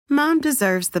Mom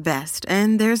deserves the best,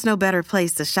 and there's no better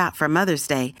place to shop for Mother's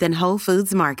Day than Whole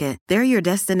Foods Market. They're your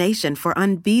destination for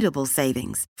unbeatable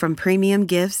savings, from premium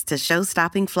gifts to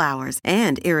show-stopping flowers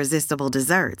and irresistible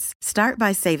desserts. Start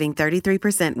by saving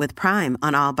 33% with Prime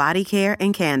on all body care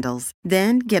and candles.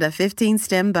 Then get a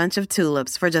 15-stem bunch of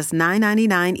tulips for just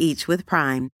 $9.99 each with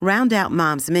Prime. Round out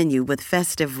Mom's menu with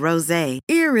festive rosé,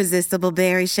 irresistible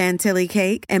berry chantilly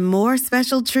cake, and more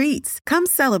special treats. Come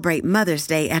celebrate Mother's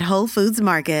Day at Whole Foods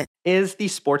Market. Is the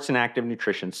sports and active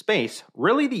nutrition space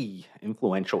really the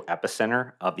influential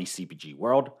epicenter of the CPG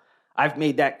world? I've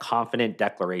made that confident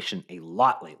declaration a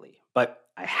lot lately, but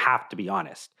I have to be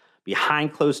honest.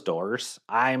 Behind closed doors,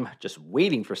 I'm just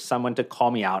waiting for someone to call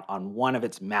me out on one of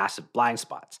its massive blind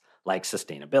spots, like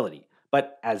sustainability.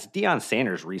 But as Deion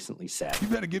Sanders recently said, "You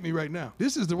better get me right now.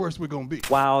 This is the worst we're going to be."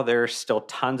 While there's still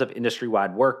tons of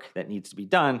industry-wide work that needs to be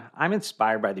done, I'm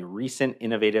inspired by the recent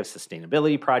innovative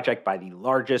sustainability project by the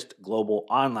largest global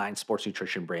online sports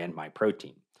nutrition brand,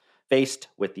 MyProtein. Faced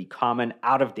with the common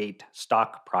out-of-date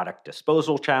stock product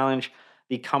disposal challenge,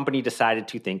 the company decided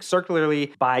to think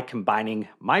circularly by combining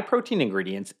MyProtein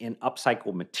ingredients in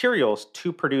upcycled materials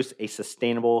to produce a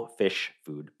sustainable fish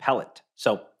food pellet.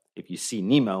 So if you see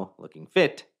Nemo looking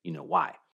fit, you know why.